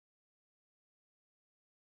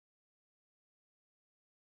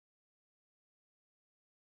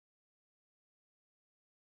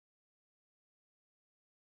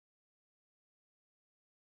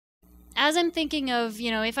as I'm thinking of,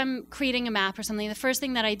 if I'm creating a map or something, the first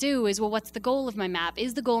thing that I do is, well, what's the goal of my map?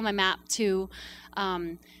 Is the goal of my map to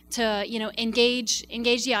engage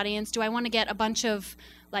the audience? Do I want to get a bunch of,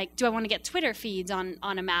 do I want to get Twitter feeds on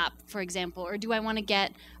a map, for example? Or do I want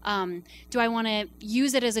to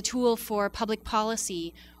use it as a tool for public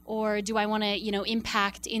policy? Or do I want to,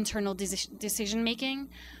 impact internal decision making?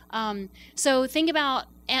 So think about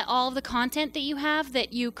all of the content that you have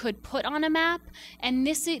that you could put on a map, and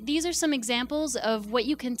these are some examples of what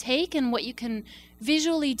you can take and what you can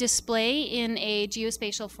visually display in a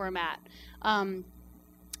geospatial format.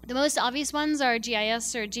 The most obvious ones are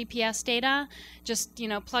GIS or GPS data. Just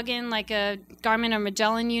plug in like a Garmin or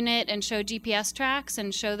Magellan unit and show GPS tracks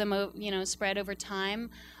and show them spread over time.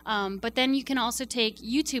 But then you can also take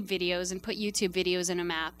YouTube videos and put YouTube videos in a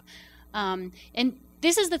map. And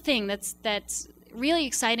this is the thing that's really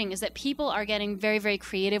exciting, is that people are getting very, very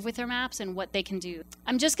creative with their maps and what they can do.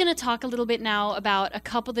 I'm just going to talk a little bit now about a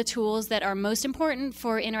couple of the tools that are most important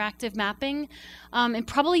for interactive mapping. And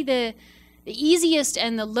probably the easiest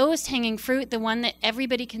and the lowest hanging fruit, the one that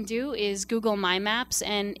everybody can do, is Google My Maps.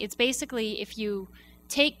 And it's basically if you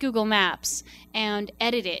take Google Maps and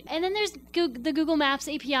edit it. And then there's the Google Maps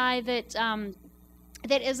API that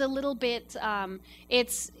is a little bit,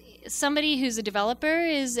 it's somebody who's a developer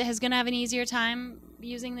is going to have an easier time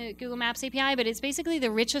using the Google Maps API, but it's basically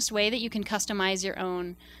the richest way that you can customize your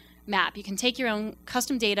own map. You can take your own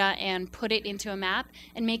custom data and put it into a map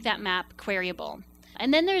and make that map queryable.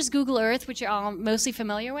 And then there's Google Earth, which you're all mostly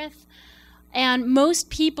familiar with. And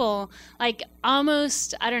most people, maybe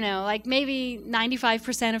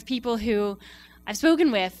 95% of people who I've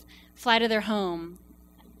spoken with fly to their home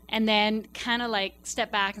and then kind of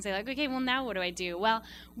step back and say okay, well, now what do I do? Well,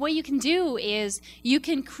 what you can do is you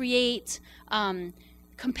can create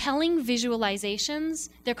compelling visualizations.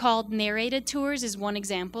 They're called narrated tours, is one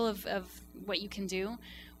example of what you can do,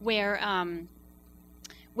 where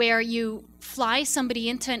you fly somebody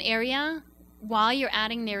into an area while you're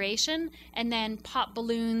adding narration, and then pop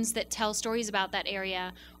balloons that tell stories about that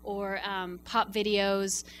area, or pop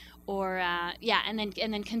videos, or and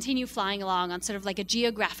then continue flying along on sort of like a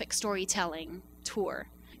geographic storytelling tour.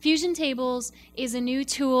 Fusion Tables is a new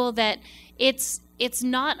tool that it's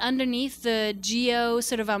not underneath the geo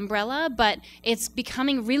sort of umbrella, but it's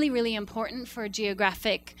becoming really, really important for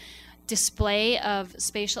geographic display of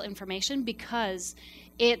spatial information, because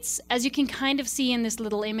it's, as you can kind of see in this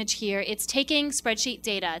little image here, it's taking spreadsheet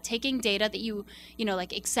data, taking data that you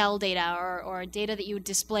like Excel data or data that you would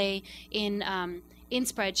display in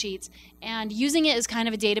spreadsheets, and using it as kind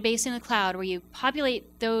of a database in the cloud, where you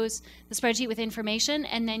populate the spreadsheet with information,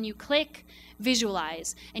 and then you click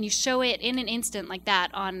visualize, and you show it in an instant like that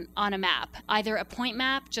on a map, either a point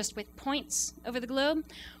map just with points over the globe,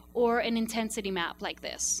 or an intensity map like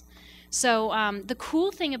this. So the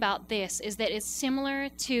cool thing about this is that it's similar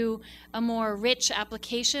to a more rich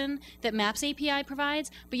application that Maps API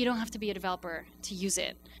provides, but you don't have to be a developer to use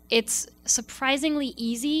it. It's surprisingly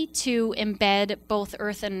easy to embed both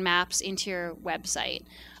Earth and Maps into your website.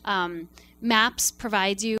 Maps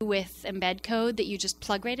provides you with embed code that you just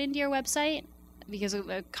plug right into your website, because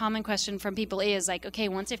a common question from people is okay,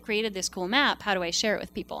 once I've created this cool map, how do I share it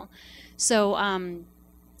with people? So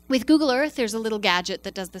with Google Earth, there's a little gadget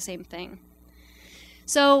that does the same thing.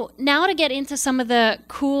 So now to get into some of the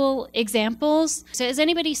cool examples. So has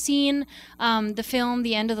anybody seen the film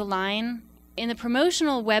The End of the Line? In the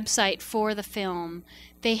promotional website for the film,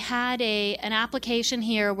 they had an application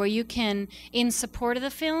here where you can, in support of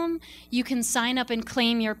the film, you can sign up and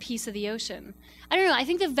claim your piece of the ocean. I don't know, I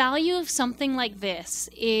think the value of something like this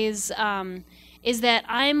is that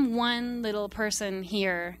I'm one little person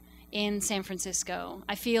here in San Francisco.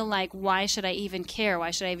 I feel like, why should I even care?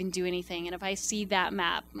 Why should I even do anything? And if I see that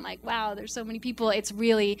map, I'm like, wow, there's so many people. It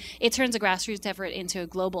turns a grassroots effort into a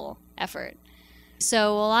global effort.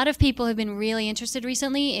 So a lot of people have been really interested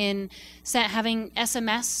recently in having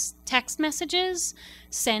SMS text messages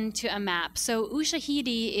send to a map. So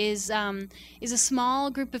Ushahidi is a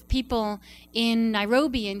small group of people in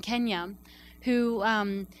Nairobi in Kenya who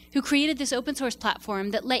created this open source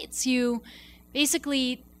platform that lets you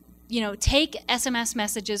basically take SMS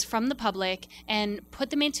messages from the public and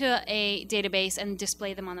put them into a database and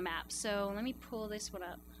display them on the map. So let me pull this one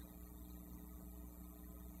up.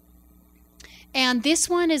 And this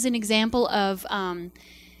one is an example of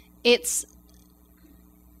it's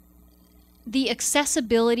the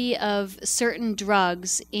accessibility of certain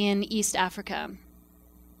drugs in East Africa.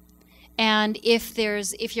 And if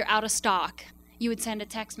you're out of stock, you would send a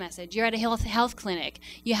text message. You're at a health clinic.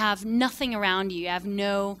 You have nothing around you. You have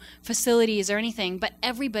no facilities or anything, but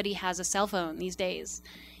everybody has a cell phone these days.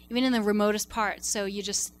 even in the remotest parts. So you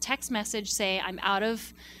just text message, say, I'm out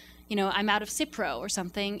of Cipro or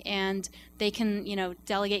something, and they can,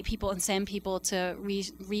 delegate people and send people to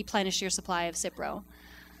replenish your supply of Cipro.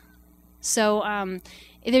 So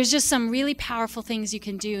there's just some really powerful things you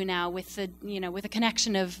can do now with the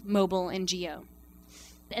connection of mobile and geo.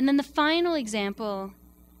 And then the final example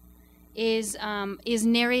is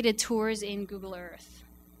narrated tours in Google Earth.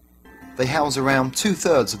 They house around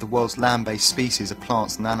 2/3 of the world's land-based species of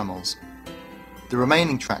plants and animals. The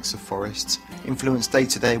remaining tracts of forests influence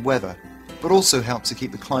day-to-day weather, but also help to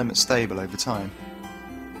keep the climate stable over time.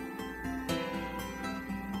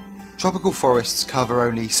 Tropical forests cover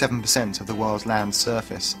only 7% of the world's land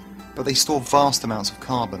surface, but they store vast amounts of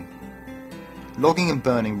carbon. Logging and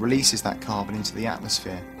burning releases that carbon into the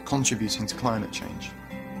atmosphere, contributing to climate change.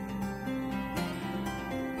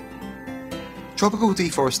 Tropical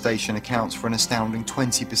deforestation accounts for an astounding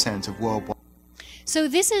 20% of worldwide. So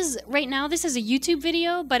right now this is a YouTube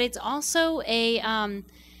video, but it's also a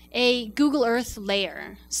Google Earth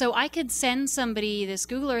layer. So I could send somebody this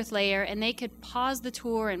Google Earth layer and they could pause the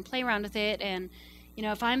tour and play around with it. And,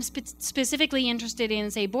 if I'm specifically interested in,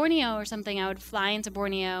 say, Borneo or something, I would fly into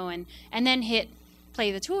Borneo and then hit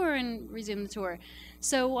play the tour and resume the tour.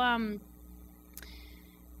 So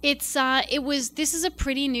this is a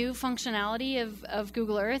pretty new functionality of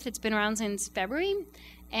Google Earth. It's been around since February.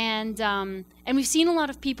 And we've seen a lot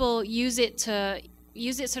of people use it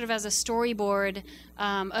sort of as a storyboard,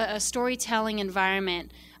 a storytelling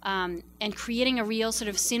environment, and creating a real sort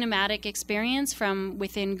of cinematic experience from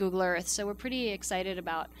within Google Earth. So we're pretty excited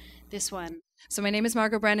about this one. So my name is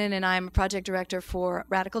Margot Brennan, and I'm a project director for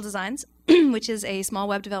Radical Designs, which is a small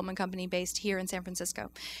web development company based here in San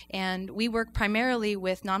Francisco. And we work primarily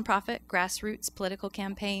with nonprofit, grassroots, political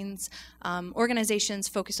campaigns, organizations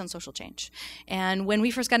focused on social change. And when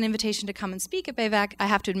we first got an invitation to come and speak at BAVC, I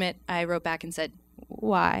have to admit, I wrote back and said,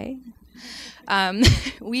 why?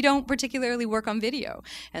 We don't particularly work on video,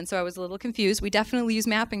 and so I was a little confused. We definitely use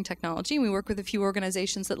mapping technology, and we work with a few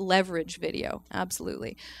organizations that leverage video,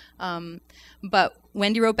 absolutely. But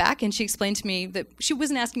Wendy wrote back, and she explained to me that she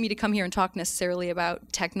wasn't asking me to come here and talk necessarily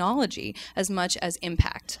about technology as much as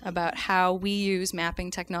impact, about how we use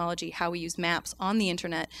mapping technology, how we use maps on the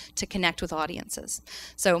internet to connect with audiences.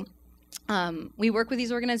 So we work with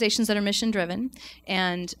these organizations that are mission-driven,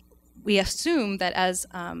 and we assume that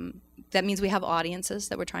that means we have audiences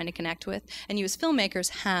that we're trying to connect with, and you as filmmakers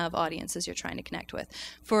have audiences you're trying to connect with.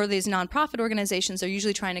 For these nonprofit organizations, they're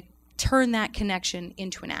usually trying to turn that connection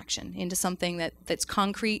into an action, into something that's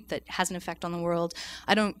concrete, that has an effect on the world.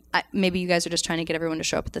 Maybe you guys are just trying to get everyone to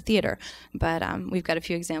show up at the theater, but we've got a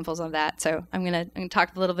few examples of that, so I'm gonna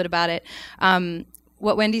talk a little bit about it.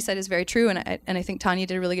 What Wendy said is very true, and I think Tanya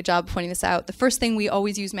did a really good job of pointing this out. The first thing we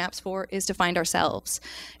always use maps for is to find ourselves.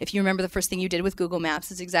 If you remember the first thing you did with Google Maps,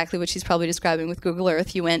 is exactly what she's probably describing with Google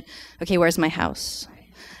Earth. You went, okay, where's my house?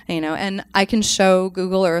 And I can show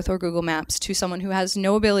Google Earth or Google Maps to someone who has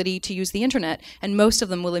no ability to use the internet, and most of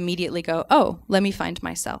them will immediately go, oh, let me find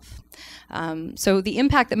myself. So the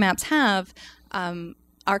impact that maps have,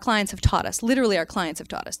 our clients have taught us, literally our clients have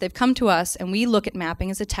taught us. They've come to us and we look at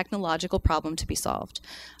mapping as a technological problem to be solved.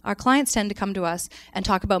 Our clients tend to come to us and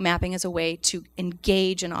talk about mapping as a way to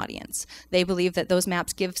engage an audience. They believe that those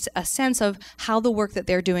maps give a sense of how the work that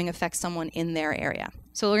they're doing affects someone in their area.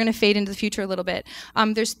 So we're going to fade into the future a little bit.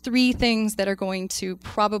 There's 3 things that are going to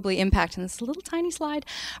probably impact, in this little tiny slide,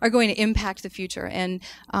 are going to impact the future. And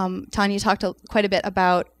Tanya talked quite a bit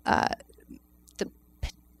about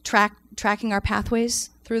tracking our pathways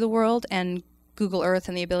through the world, and Google Earth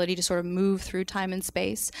and the ability to sort of move through time and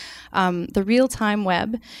space. The real-time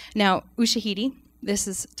web. Now, Ushahidi,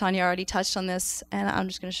 Tanya already touched on this, and I'm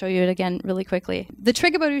just going to show you it again really quickly. The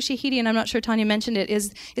trick about Ushahidi, and I'm not sure Tanya mentioned it,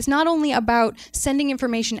 is it's not only about sending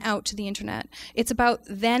information out to the internet, it's about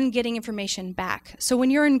then getting information back. So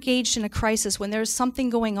when you're engaged in a crisis, when there's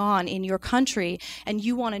something going on in your country and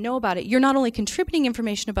you want to know about it, you're not only contributing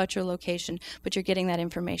information about your location, but you're getting that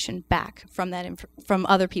information back from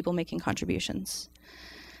other people making contributions.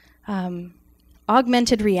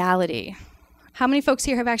 Augmented reality. How many folks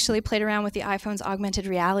here have actually played around with the iPhone's augmented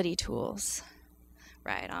reality tools?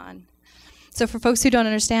 Right on. So for folks who don't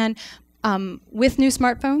understand, with new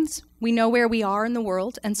smartphones, we know where we are in the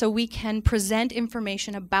world, and so we can present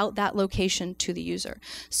information about that location to the user.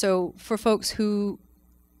 So for folks who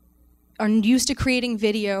are used to creating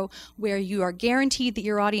video where you are guaranteed that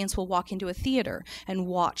your audience will walk into a theater and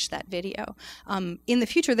watch that video. In the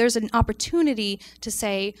future, there's an opportunity to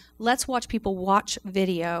say, let's watch people watch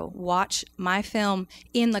video, watch my film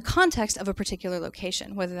in the context of a particular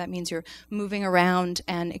location, whether that means you're moving around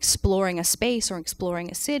and exploring a space or exploring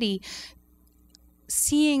a city.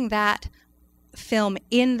 Seeing that film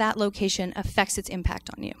in that location affects its impact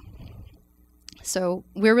on you. So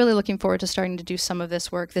we're really looking forward to starting to do some of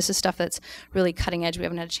this work. This is stuff that's really cutting edge we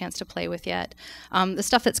haven't had a chance to play with yet. The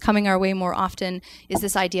stuff that's coming our way more often is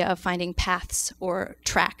this idea of finding paths or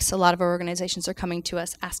tracks. A lot of our organizations are coming to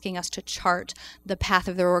us asking us to chart the path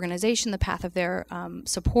of their organization, the path of their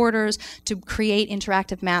supporters, to create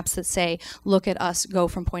interactive maps that say, look at us, go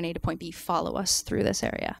from point A to point B, follow us through this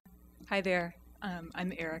area. Hi there.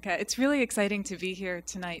 I'm Erica. It's really exciting to be here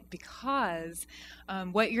tonight because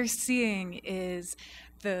what you're seeing is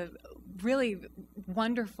the really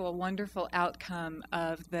wonderful, wonderful outcome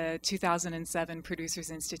of the 2007 Producers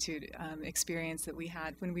Institute experience that we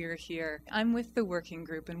had when we were here. I'm with the working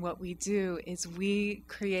group, and what we do is we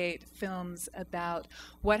create films about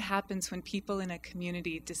what happens when people in a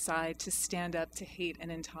community decide to stand up to hate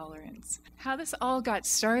and intolerance. How this all got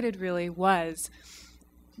started really was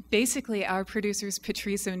basically our producers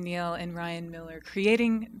Patrice O'Neill and Ryan Miller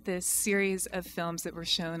creating this series of films that were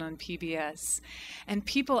shown on PBS, and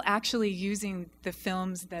people actually using the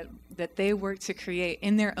films that they worked to create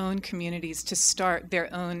in their own communities to start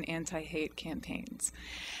their own anti-hate campaigns.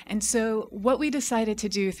 And so what we decided to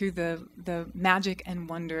do through the magic and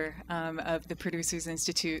wonder of the Producers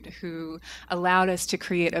Institute, who allowed us to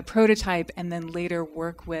create a prototype and then later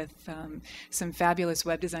work with some fabulous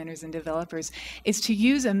web designers and developers, is to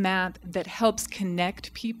use a map that helps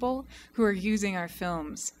connect people who are using our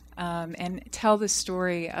films and tell the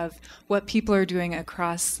story of what people are doing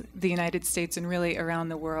across the United States and really around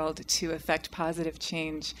the world to affect positive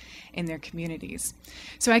change in their communities.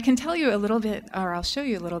 So I can tell you a little bit, or I'll show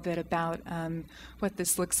you a little bit about what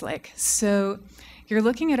this looks like. So you're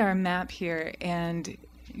looking at our map here, and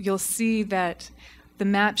you'll see that the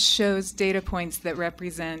map shows data points that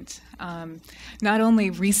represent not only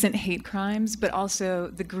recent hate crimes, but also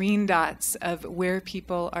the green dots of where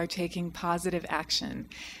people are taking positive action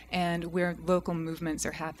and where local movements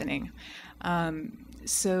are happening.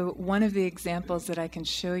 So one of the examples that I can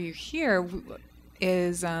show you here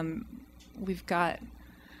is we've got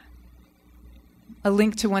a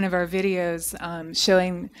link to one of our videos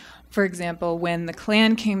showing, for example, when the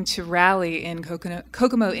Klan came to rally in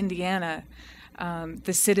Kokomo, Indiana.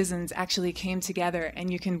 The citizens actually came together,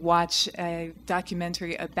 and you can watch a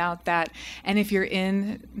documentary about that. And if you're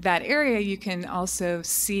in that area, you can also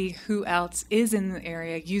see who else is in the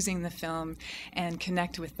area using the film and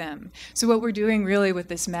connect with them. So what we're doing really with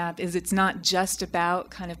this map is it's not just about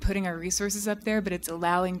kind of putting our resources up there, but it's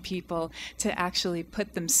allowing people to actually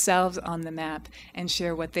put themselves on the map and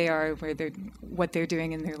share what they are, what they're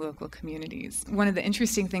doing in their local communities. One of the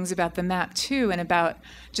interesting things about the map, too, and about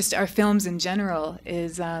just our films in general,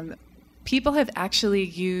 is people have actually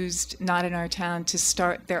used Not in Our Town to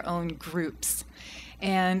start their own groups.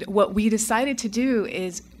 And what we decided to do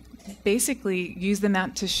is basically use the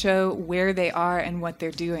map to show where they are and what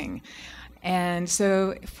they're doing. And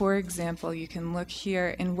so, for example, you can look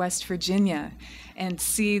here in West Virginia and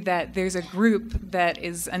see that there's a group that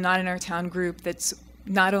is a Not in Our Town group that's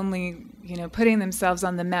not only, putting themselves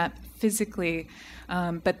on the map physically,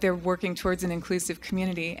 but they're working towards an inclusive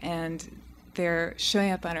community, and they're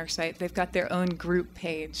showing up on our site. They've got their own group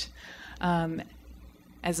page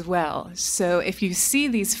as well. So if you see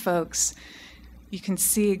these folks, you can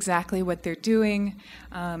see exactly what they're doing.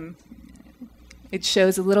 It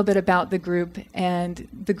shows a little bit about the group, and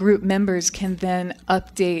the group members can then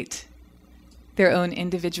update their own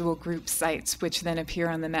individual group sites, which then appear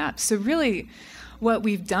on the map. So really, what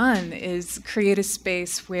we've done is create a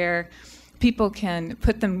space where people can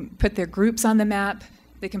put their groups on the map,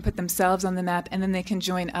 they can put themselves on the map, and then they can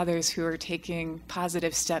join others who are taking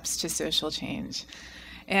positive steps to social change.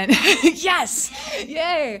 And yes,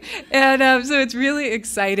 yay! And so it's really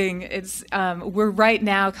exciting. It's we're right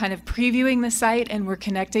now kind of previewing the site, and we're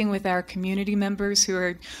connecting with our community members who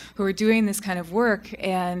are doing this kind of work,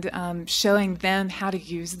 and showing them how to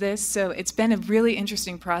use this. So it's been a really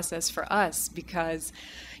interesting process for us, because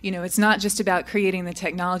it's not just about creating the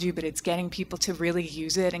technology, but it's getting people to really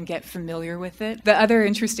use it and get familiar with it. The other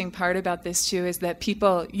interesting part about this, too, is that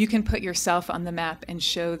you can put yourself on the map and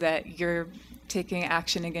show that you're taking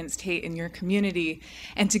action against hate in your community.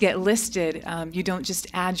 And to get listed, you don't just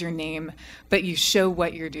add your name, but you show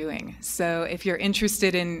what you're doing. So if you're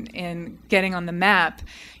interested in getting on the map,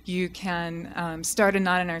 you can start a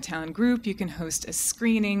Not in Our Town group, you can host a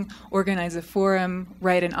screening, organize a forum,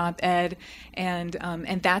 write an op-ed, and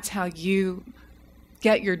that's how you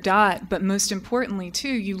get your dot. But most importantly, too,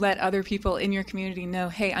 you let other people in your community know,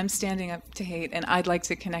 hey, I'm standing up to hate, and I'd like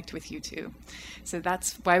to connect with you, too. So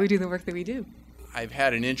that's why we do the work that we do. I've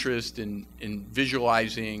had an interest in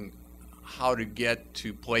visualizing how to get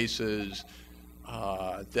to places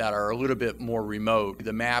that are a little bit more remote.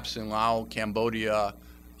 The maps in Laos, Cambodia,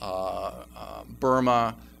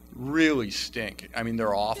 Burma really stink. I mean,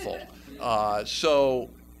 they're awful. So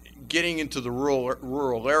getting into the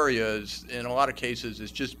rural areas, in a lot of cases,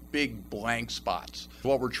 is just big blank spots.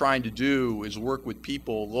 What we're trying to do is work with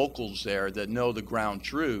people, locals there, that know the ground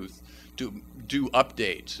truth, to do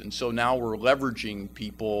updates. And so now we're leveraging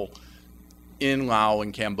people in Laos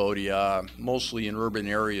and Cambodia, mostly in urban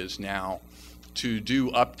areas now, to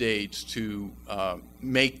do updates to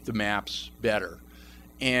make the maps better.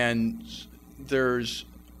 And there's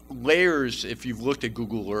layers, if you've looked at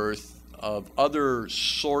Google Earth, of other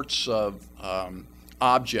sorts of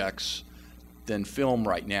objects than film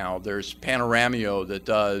right now. There's Panoramio that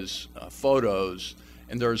does photos,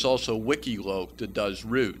 and there's also Wikiloc that does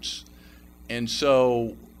routes. And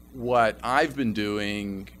so what I've been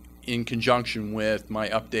doing in conjunction with my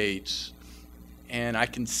updates, and I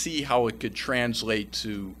can see how it could translate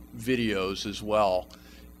to videos as well,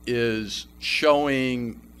 is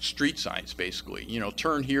showing street signs, basically. You know,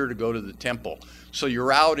 turn here to go to the temple. So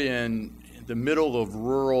you're out in the middle of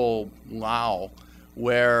rural Laos,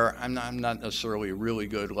 where I'm not necessarily a really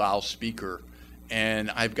good Lao speaker,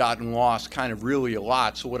 and I've gotten lost kind of really a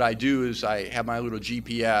lot. So what I do is I have my little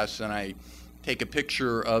GPS, and I take a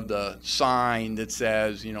picture of the sign that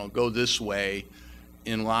says, you know, go this way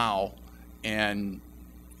in Laos, and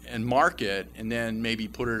mark it, and then maybe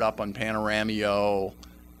put it up on Panoramio,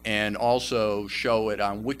 and also show it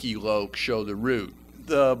on Wikiloc, show the route.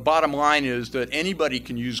 The bottom line is that anybody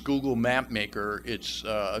can use Google Map Maker. It's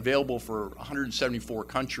available for 174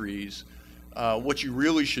 countries. What you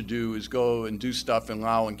really should do is go and do stuff in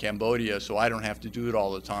Laos and Cambodia, so I don't have to do it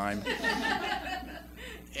all the time,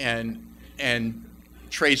 and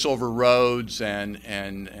trace over roads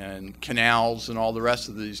and canals and all the rest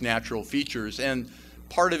of these natural features. And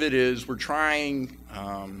part of it is we're trying,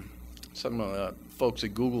 some of the folks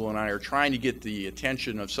at Google and I are trying to get the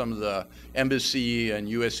attention of some of the embassy and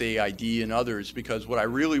USAID and others, because what I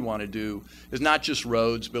really want to do is not just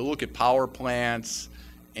roads, but look at power plants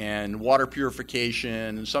and water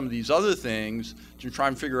purification and some of these other things to try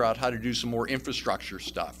and figure out how to do some more infrastructure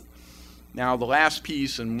stuff. Now, the last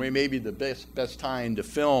piece, and maybe the best time to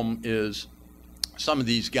film, is some of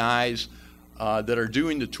these guys that are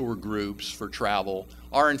doing the tour groups for travel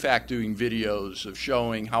are in fact doing videos of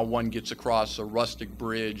showing how one gets across a rustic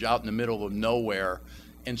bridge out in the middle of nowhere.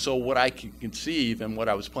 And so what I can conceive, and what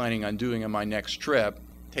I was planning on doing on my next trip,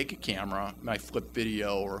 take a camera, my flip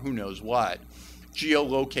video or who knows what,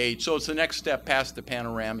 geolocate. So it's the next step past the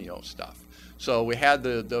Panoramio stuff. So we had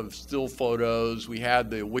the still photos, we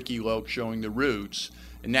had the Wikiloc showing the routes,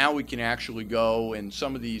 and now we can actually go, and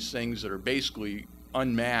some of these things that are basically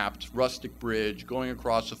unmapped, rustic bridge, going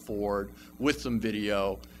across a ford with some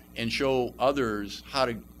video, and show others how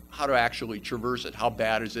to actually traverse it. How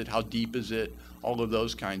bad is it? How deep is it? All of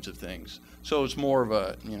those kinds of things. So it's more of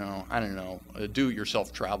a, you know, I don't know, a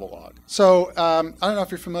do-it-yourself travelogue. So I don't know if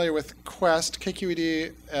you're familiar with Quest.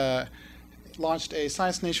 KQED launched a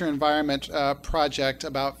Science, Nature, Environment project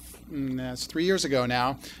about 3 years ago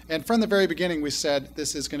now. And from the very beginning, we said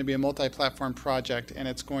this is going to be a multi-platform project, and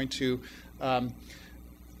it's going to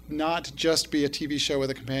not just be a TV show with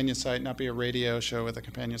a companion site, not be a radio show with a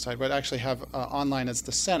companion site, but actually have online as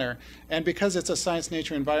the center. And because it's a Science,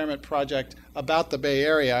 Nature, Environment project about the Bay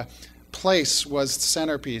Area, place was the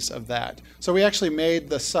centerpiece of that. So we actually made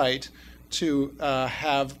the site to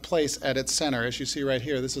have place at its center. As you see right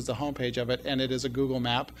here, this is the homepage of it, and it is a Google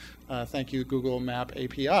Map. Thank you, Google Map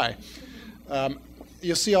API.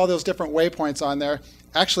 You'll see all those different waypoints on there.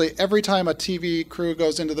 Actually, every time a TV crew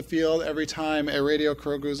goes into the field, every time a radio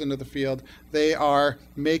crew goes into the field, they are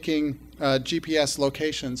making GPS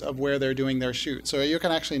locations of where they're doing their shoot. So you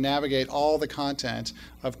can actually navigate all the content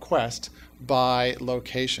of Quest by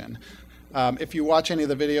location. If you watch any of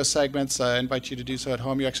the video segments, I invite you to do so at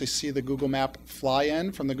home. You actually see the Google Map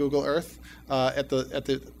fly-in from the Google Earth at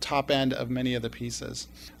the top end of many of the pieces.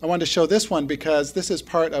 I wanted to show this one because this is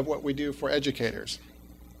part of what we do for educators.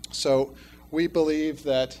 So we believe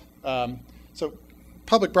that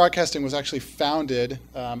public broadcasting was actually founded,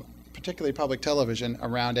 particularly public television,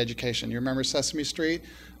 around education. You remember Sesame Street?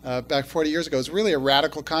 Back 40 years ago, it was really a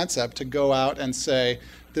radical concept to go out and say,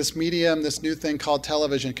 this medium, this new thing called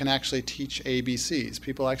television can actually teach ABCs.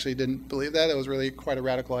 People actually didn't believe that. It was really quite a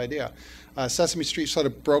radical idea. Sesame Street sort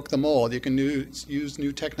of broke the mold. You can use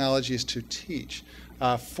new technologies to teach.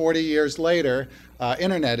 40 years later,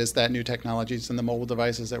 internet is that new technologies and the mobile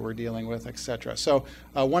devices that we're dealing with, et cetera. So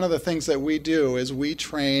one of the things that we do is we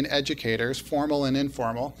train educators, formal and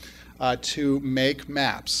informal, to make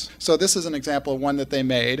maps. So this is an example of one that they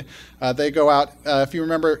made. They go out, if you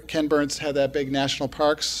remember, Ken Burns had that big national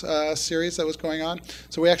parks series that was going on.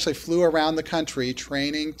 So we actually flew around the country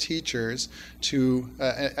training teachers to,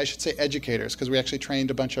 I should say educators, because we actually trained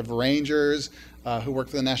a bunch of rangers who work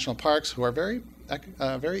for the national parks, who are very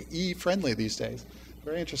E-friendly these days.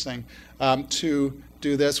 Very interesting. To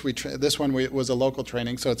do this, this one was a local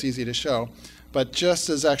training, so it's easy to show. But just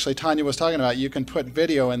as actually Tanya was talking about, you can put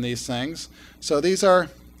video in these things. So these are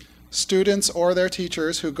students or their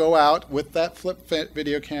teachers who go out with that flip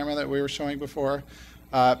video camera that we were showing before.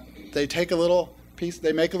 They take a little piece,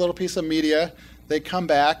 they make a little piece of media, they come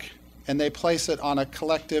back, and they place it on a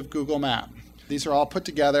collective Google map. These are all put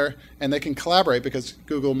together, and they can collaborate because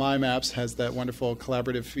Google My Maps has that wonderful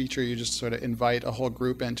collaborative feature. You just sort of invite a whole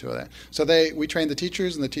group into it. So we train the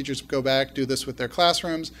teachers, and the teachers go back, do this with their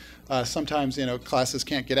classrooms. Sometimes, classes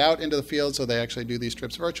can't get out into the field, so they actually do these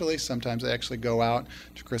trips virtually. Sometimes they actually go out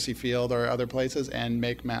to Crissy Field or other places and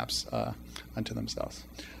make maps unto themselves.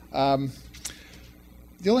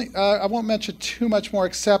 I won't mention too much more,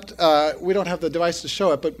 except we don't have the device to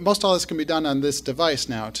show it, but most all this can be done on this device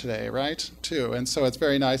now today, right? Too, and so it's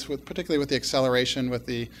very nice, particularly with the acceleration, with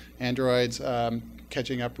the Androids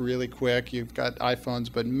catching up really quick. You've got iPhones,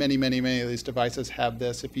 but many of these devices have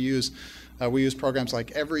this. If you use, we use programs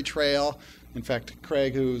like Every Trail. In fact,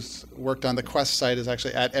 Craig, who's worked on the Quest site, is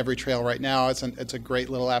actually at Every Trail right now. It's a great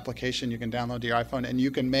little application you can download to your iPhone, and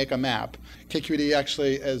you can make a map. KQED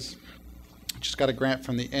actually just got a grant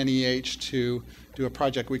from the NEH to do a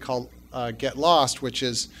project we call Get Lost, which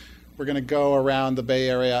is we're going to go around the Bay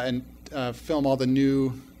Area and film all the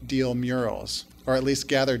New Deal murals, or at least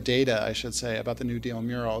gather data, I should say, about the New Deal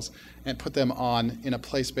murals and put them in a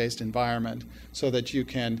place-based environment so that you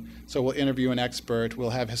can, so we'll interview an expert, we'll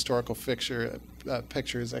have historical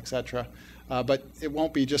pictures, etc. But it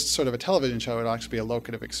won't be just sort of a television show, it'll actually be a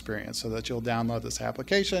locative experience so that you'll download this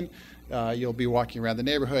application, you'll be walking around the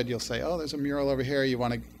neighborhood, you'll say, oh, there's a mural over here, you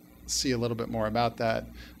want to see a little bit more about that.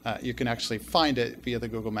 You can actually find it via the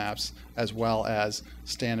Google Maps as well as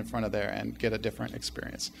stand in front of there and get a different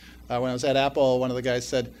experience. When I was at Apple, one of the guys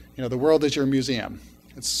said, the world is your museum.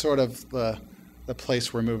 It's sort of the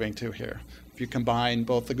place we're moving to here. If you combine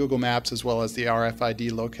both the Google Maps as well as the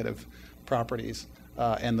RFID locative properties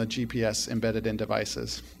and the GPS embedded in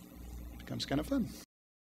devices, it becomes kind of fun.